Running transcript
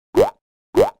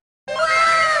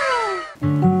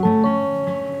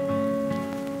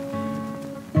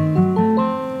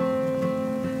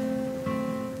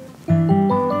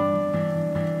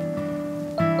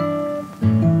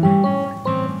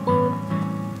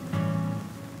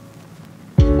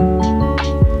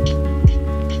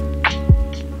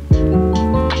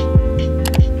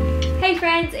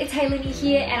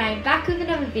here and I'm back with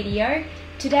another video.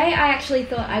 Today I actually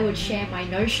thought I would share my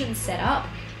Notion setup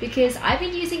because I've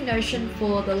been using Notion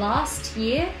for the last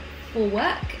year for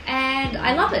work and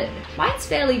I love it. Mine's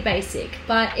fairly basic,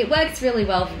 but it works really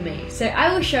well for me. So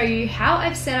I will show you how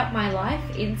I've set up my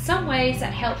life in some ways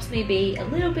that helps me be a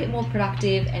little bit more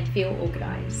productive and feel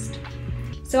organized.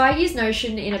 So I use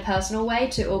Notion in a personal way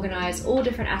to organize all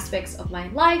different aspects of my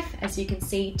life, as you can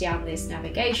see down this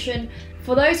navigation.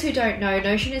 For those who don't know,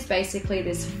 Notion is basically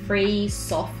this free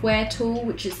software tool,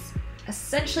 which is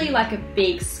essentially like a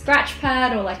big scratch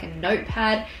pad or like a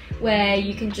notepad where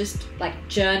you can just like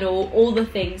journal all the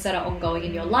things that are ongoing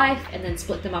in your life and then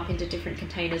split them up into different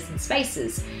containers and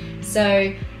spaces.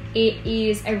 So it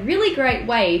is a really great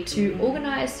way to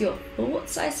organize your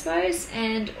thoughts, I suppose,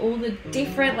 and all the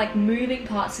different like moving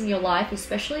parts in your life,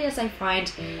 especially as I find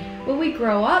when we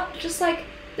grow up, just like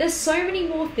there's so many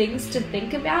more things to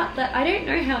think about that I don't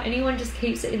know how anyone just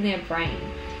keeps it in their brain.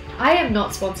 I am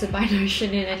not sponsored by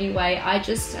Notion in any way. I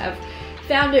just have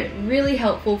found it really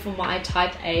helpful for my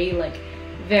type A, like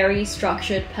very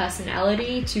structured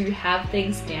personality to have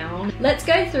things down. Let's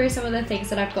go through some of the things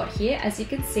that I've got here. As you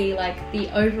can see, like the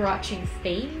overarching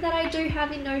theme that I do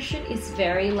have in Notion is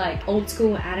very like old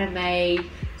school anime,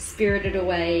 Spirited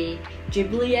Away,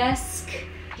 Ghibli-esque.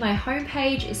 My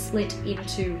homepage is split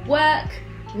into work,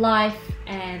 life,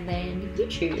 and then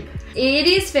YouTube. It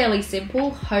is fairly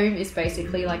simple. Home is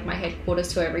basically like my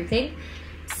headquarters to everything.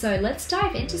 So let's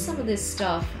dive into some of this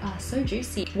stuff. So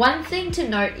juicy. One thing to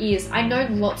note is I know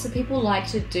lots of people like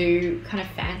to do kind of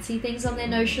fancy things on their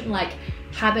Notion, like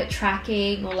habit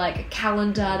tracking or like a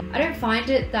calendar. I don't find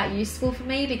it that useful for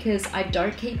me because I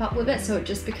don't keep up with it, so it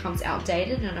just becomes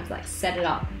outdated and I've like set it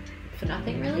up for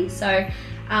nothing really. So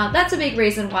that's a big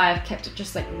reason why I've kept it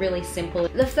just like really simple.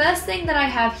 The first thing that I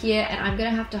have here, and I'm gonna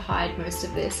have to hide most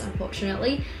of this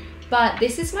unfortunately, but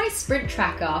this is my sprint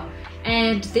tracker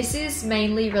and this is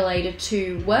mainly related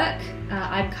to work.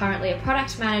 I'm currently a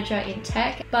product manager in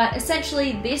tech, but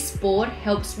essentially this board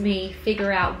helps me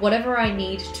figure out whatever I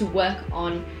need to work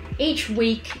on each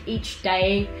week, each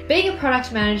day. Being a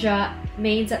product manager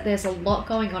means that there's a lot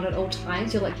going on at all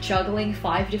times. You're like juggling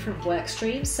 5 different work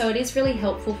streams. So it is really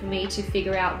helpful for me to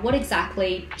figure out what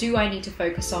exactly do I need to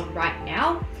focus on right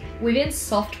now. Within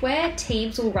software,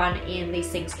 teams will run in these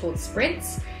things called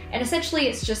sprints. And essentially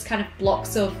it's just kind of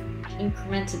blocks of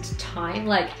incremented time.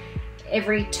 Like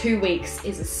every 2 weeks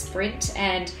is a sprint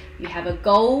and you have a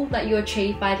goal that you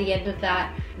achieve by the end of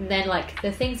that. And then like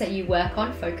the things that you work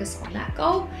on focus on that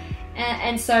goal.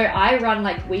 And so I run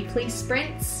like weekly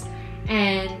sprints.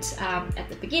 And at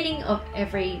the beginning of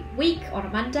every week on a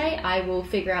Monday, I will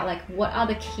figure out like what are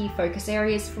the key focus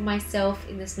areas for myself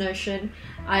in this Notion.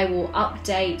 I will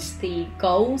update the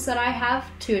goals that I have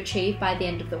to achieve by the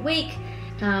end of the week.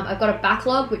 I've got a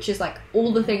backlog, which is like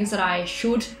all the things that I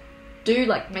should do,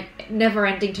 like my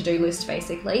never-ending to-do list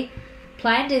basically.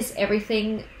 Planned is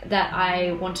everything that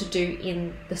I want to do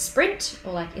in the sprint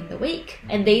or like in the week.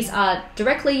 And these are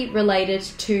directly related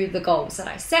to the goals that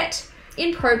I set.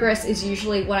 In progress is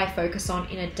usually what I focus on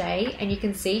in a day. And you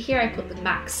can see here I put the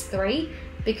max 3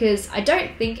 because I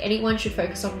don't think anyone should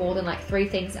focus on more than like 3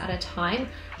 things at a time.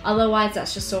 Otherwise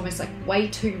that's just almost like way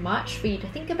too much for you to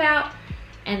think about.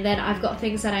 And then I've got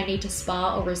things that I need to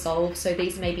spar or resolve. So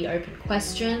these may be open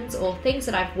questions or things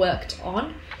that I've worked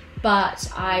on,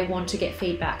 but I want to get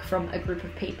feedback from a group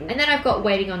of people. And then I've got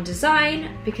waiting on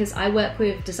design because I work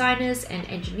with designers and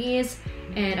engineers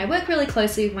and I work really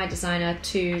closely with my designer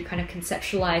to kind of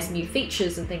conceptualize new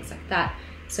features and things like that.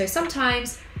 So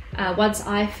sometimes once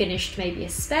I've finished maybe a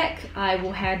spec, I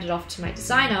will hand it off to my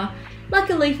designer.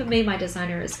 Luckily for me, my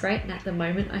designer is great, and at the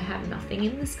moment I have nothing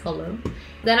in this column.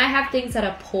 Then I have things that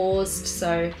are paused,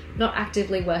 so not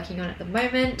actively working on at the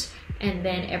moment, and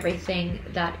then everything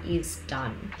that is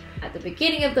done. At the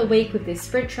beginning of the week with this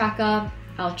sprint tracker,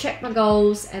 I'll check my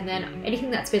goals, and then anything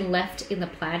that's been left in the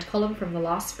planned column from the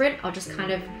last sprint, I'll just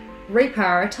kind of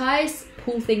reprioritize,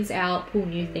 pull things out, pull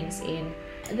new things in.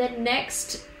 And then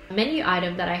next menu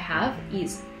item that I have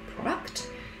is product.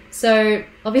 So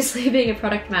obviously being a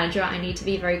product manager, I need to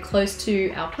be very close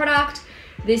to our product.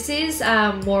 This is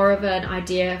more of an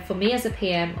idea for me as a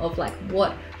PM of like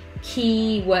what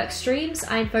key work streams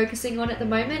I'm focusing on at the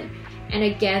moment. And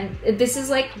again, this is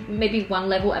like maybe one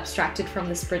level abstracted from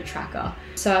the sprint tracker.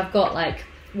 So I've got like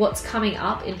what's coming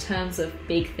up in terms of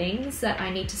big things that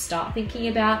I need to start thinking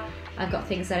about. I've got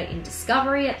things that are in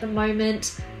discovery at the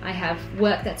moment. I have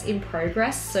work that's in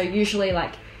progress. So usually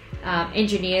like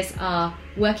engineers are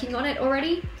working on it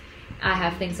already. I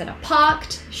have things that are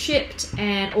parked, shipped,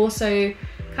 and also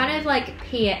kind of like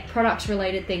product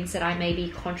related things that I may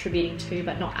be contributing to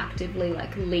but not actively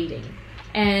like leading.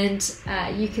 And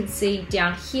you can see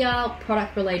down here,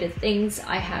 product related things,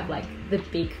 I have like the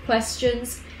big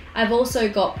questions. I've also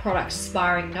got product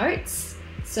sparring notes.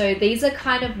 So these are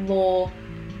kind of more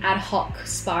ad hoc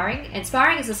sparring, and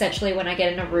sparring is essentially when I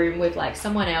get in a room with like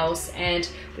someone else and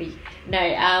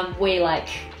we like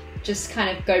just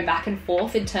kind of go back and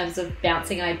forth in terms of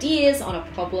bouncing ideas on a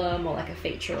problem or like a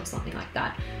feature or something like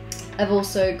that. I've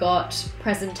also got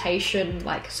presentation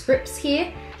like scripts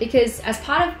here, because as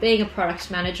part of being a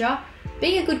product manager,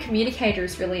 being a good communicator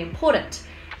is really important.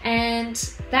 And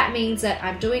that means that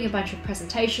I'm doing a bunch of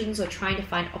presentations or trying to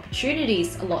find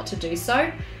opportunities a lot to do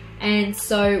so. And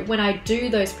so when I do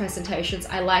those presentations,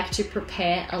 I like to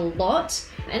prepare a lot.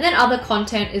 And then other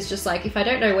content is just like, if I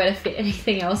don't know where to fit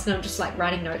anything else and I'm just like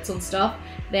writing notes on stuff,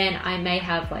 then I may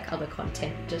have like other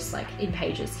content just like in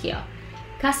pages here.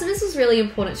 Customers was really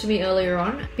important to me earlier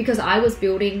on because I was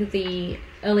building the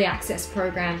early access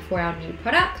program for our new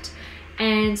product.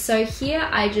 And so here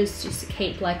I just used to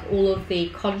keep like all of the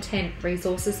content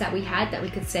resources that we had that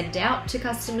we could send out to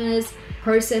customers,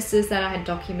 processes that I had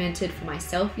documented for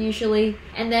myself usually,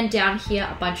 and then down here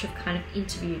a bunch of kind of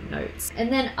interview notes.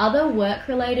 And then other work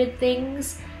related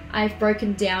things I've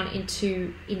broken down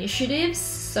into initiatives,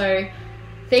 so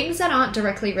things that aren't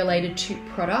directly related to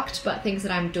product but things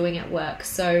that I'm doing at work.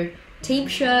 So team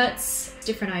shirts,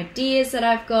 different ideas that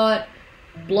I've got,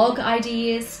 blog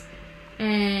ideas,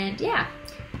 and yeah.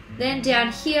 Then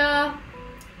down here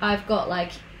I've got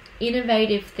like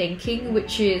innovative thinking,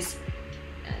 which is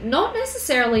not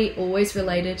necessarily always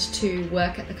related to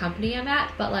work at the company I'm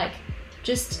at, but like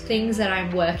just things that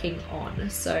I'm working on.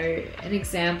 So an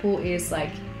example is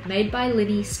like made by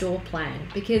Linny store plan,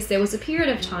 because there was a period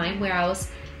of time where I was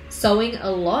sewing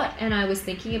a lot and I was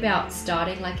thinking about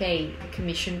starting like a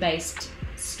commission-based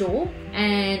store,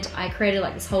 and I created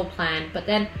like this whole plan, but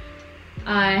then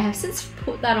I have since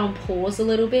put that on pause a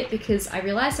little bit because I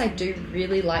realized I do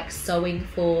really like sewing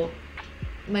for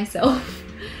myself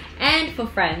and for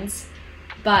friends,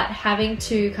 but having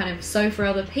to kind of sew for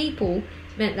other people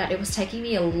meant that it was taking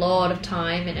me a lot of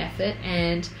time and effort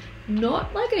and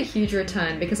not like a huge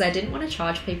return, because I didn't want to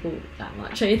charge people that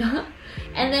much either.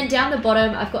 And then down the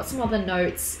bottom I've got some other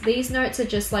notes. These notes are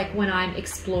just like when I'm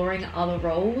exploring other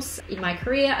roles in my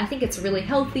career. I think it's really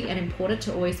healthy and important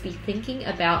to always be thinking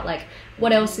about like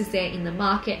what else is there in the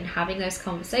market and having those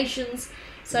conversations.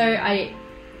 So I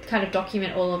kind of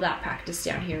document all of that practice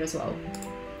down here as well.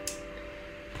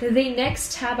 The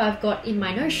next tab I've got in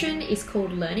my Notion is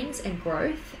called Learnings and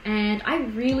Growth, and I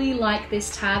really like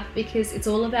this tab because it's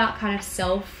all about kind of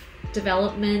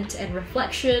self-development and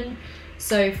reflection.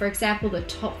 So for example, the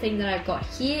top thing that I've got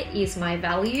here is my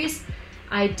values.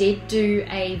 I did do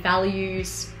a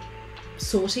values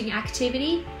sorting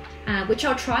activity, which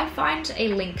I'll try find a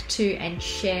link to and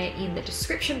share in the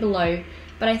description below.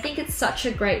 But I think it's such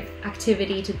a great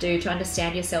activity to do to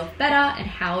understand yourself better and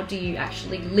how do you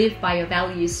actually live by your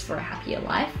values for a happier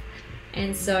life.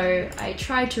 And so I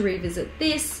tried to revisit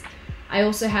this. I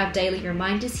also have daily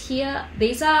reminders here.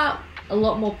 These are a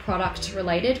lot more product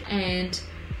related and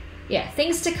yeah,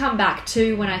 things to come back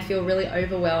to when I feel really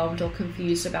overwhelmed or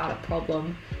confused about a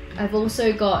problem. I've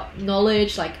also got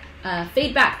knowledge, like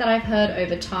feedback that I've heard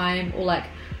over time, or like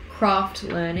craft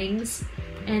learnings.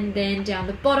 And then down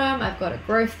the bottom, I've got a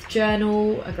growth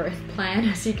journal, a growth plan.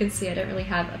 As you can see, I don't really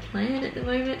have a plan at the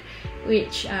moment,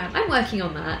 which I'm working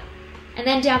on that. And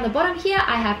then down the bottom here,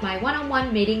 I have my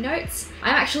one-on-one meeting notes.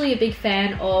 I'm actually a big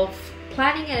fan of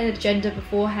planning an agenda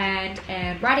beforehand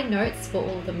and writing notes for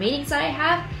all of the meetings that I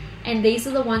have. And these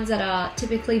are the ones that are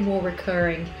typically more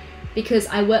recurring because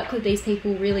I work with these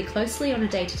people really closely on a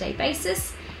day-to-day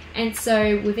basis. And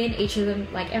so within each of them,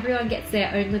 like everyone gets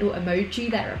their own little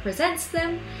emoji that represents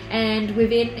them. And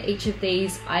within each of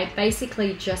these, I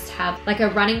basically just have like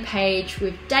a running page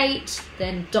with date,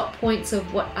 then dot points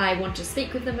of what I want to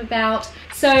speak with them about.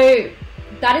 So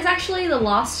that is actually the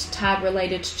last tab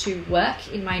related to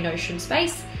work in my Notion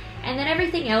space. And then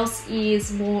everything else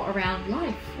is more around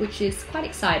life, which is quite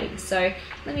exciting. So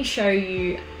let me show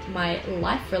you my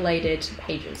life related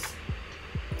pages.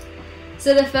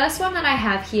 So the first one that I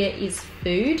have here is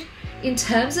food. In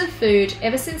terms of food,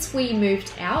 ever since we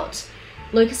moved out,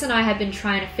 Lucas and I have been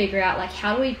trying to figure out like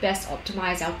how do we best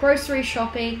optimize our grocery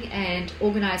shopping and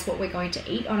organize what we're going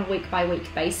to eat on a week by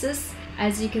week basis.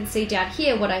 As you can see down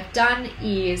here, what I've done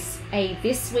is a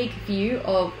this week view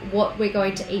of what we're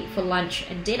going to eat for lunch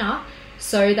and dinner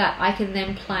so that I can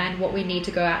then plan what we need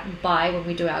to go out and buy when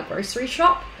we do our grocery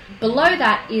shop. Below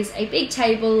that is a big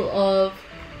table of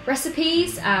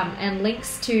recipes and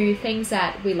links to things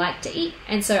that we like to eat,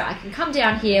 and so I can come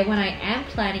down here when I am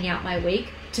planning out my week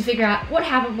to figure out what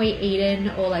haven't we eaten,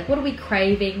 or like what are we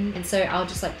craving, and so I'll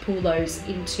just like pull those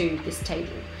into this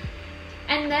table.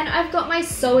 And then I've got my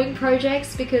sewing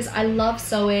projects because I love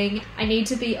sewing. I need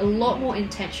to be a lot more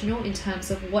intentional in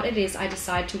terms of what it is I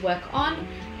decide to work on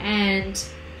and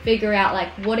figure out like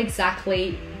what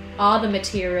exactly are the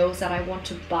materials that I want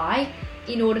to buy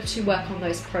in order to work on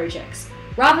those projects,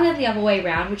 rather than the other way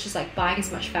around, which is like buying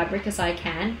as much fabric as I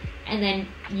can and then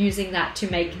using that to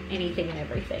make anything and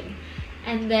everything.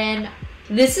 And then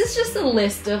this is just a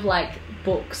list of like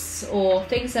books or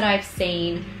things that I've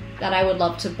seen that I would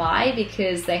love to buy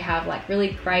because they have like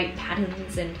really great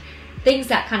patterns and things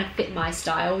that kind of fit my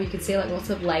style. You can see like lots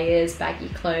of layers, baggy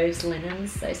clothes,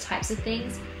 linens, those types of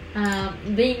things.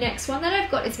 The next one that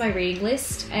I've got is my reading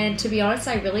list, and to be honest,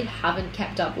 I really haven't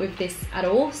kept up with this at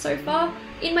all so far.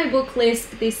 In my book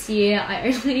list this year,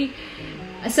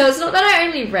 so it's not that I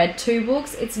only read 2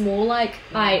 books, it's more like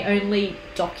I only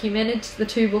documented the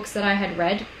 2 books that I had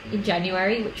read in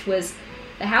January, which was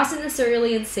The House in the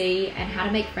Cerulean Sea and How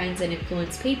to Make Friends and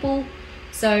Influence People.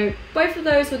 So both of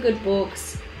those were good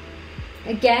books.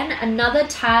 Again, another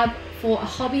tab for a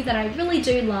hobby that I really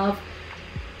do love.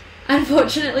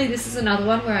 Unfortunately, this is another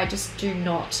one where I just do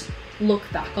not look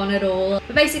back on it all.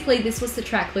 But basically, this was to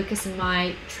track Lucas and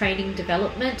my training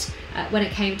development when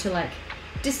it came to like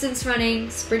distance running,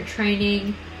 sprint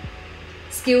training,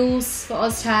 skills for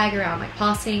OzTag around like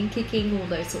passing, kicking, all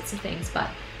those sorts of things. But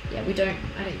yeah, I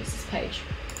don't use this page.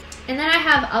 And then I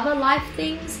have other life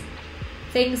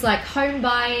things like home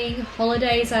buying,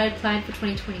 holidays I had planned for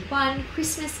 2021,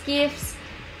 Christmas gifts.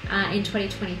 In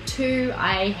 2022,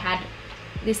 I had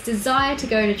this desire to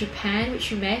go to Japan,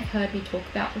 which you may have heard me talk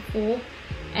about before,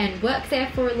 and work there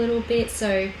for a little bit.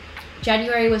 So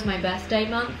January was my birthday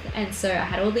month, and so I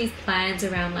had all these plans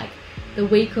around like the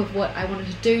week of what I wanted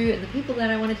to do and the people that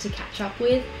I wanted to catch up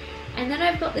with. And then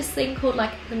I've got this thing called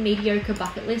like the mediocre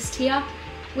bucket list here,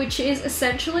 which is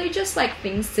essentially just like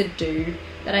things to do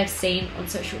that I've seen on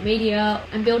social media.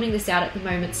 I'm building this out at the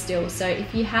moment still, so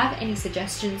if you have any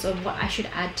suggestions on what I should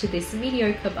add to this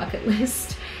mediocre bucket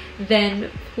list, then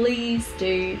please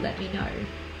do let me know.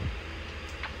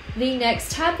 The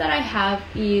next tab that I have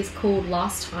is called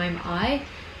Last Time I,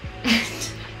 and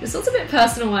this one's a bit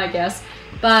personal, I guess,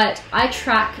 but I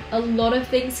track a lot of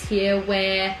things here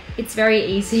where it's very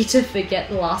easy to forget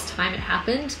the last time it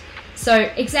happened. So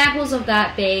examples of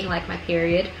that being like my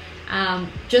period,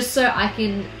 just so I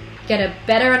can get a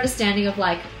better understanding of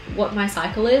like what my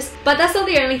cycle is. But that's not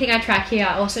the only thing I track here.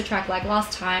 I also track like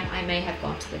last time I may have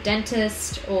gone to the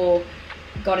dentist, or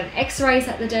got an x-rays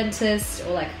at the dentist,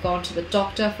 or like gone to the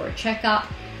doctor for a checkup.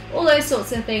 All those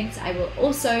sorts of things I will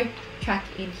also track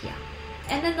in here.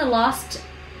 And then the last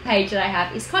page that I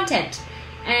have is content,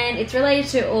 and it's related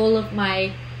to all of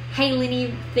my Hey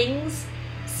Linny things.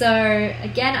 So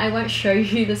again, I won't show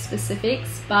you the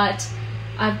specifics, but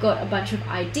I've got a bunch of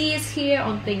ideas here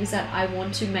on things that I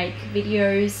want to make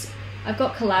videos. I've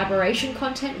got collaboration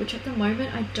content, which at the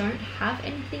moment I don't have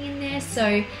anything in there,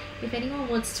 so if anyone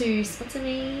wants to sponsor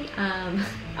me,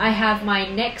 I have my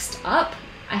next up.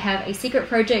 I have a secret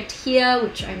project here,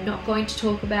 which I'm not going to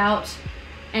talk about,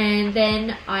 and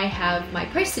then I have my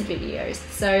posted videos.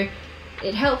 So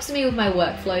it helps me with my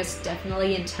workflows,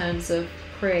 definitely, in terms of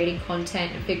creating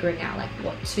content and figuring out like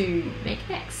what to make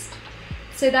next.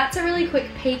 So that's a really quick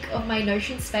peek of my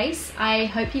Notion space. I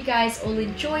hope you guys all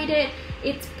enjoyed it.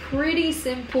 It's pretty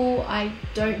simple. I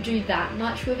don't do that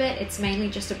much with it. It's mainly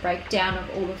just a breakdown of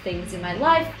all the things in my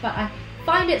life, but I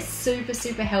find it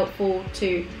super helpful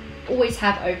to always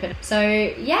have open. So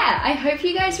yeah, I hope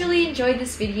you guys really enjoyed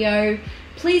this video.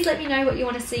 Please let me know what you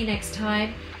want to see next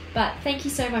time. But thank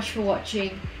you so much for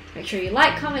watching. Make sure you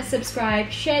like, comment, subscribe,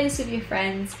 share this with your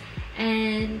friends,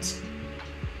 and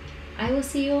I will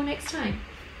see you all next time.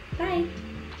 Bye!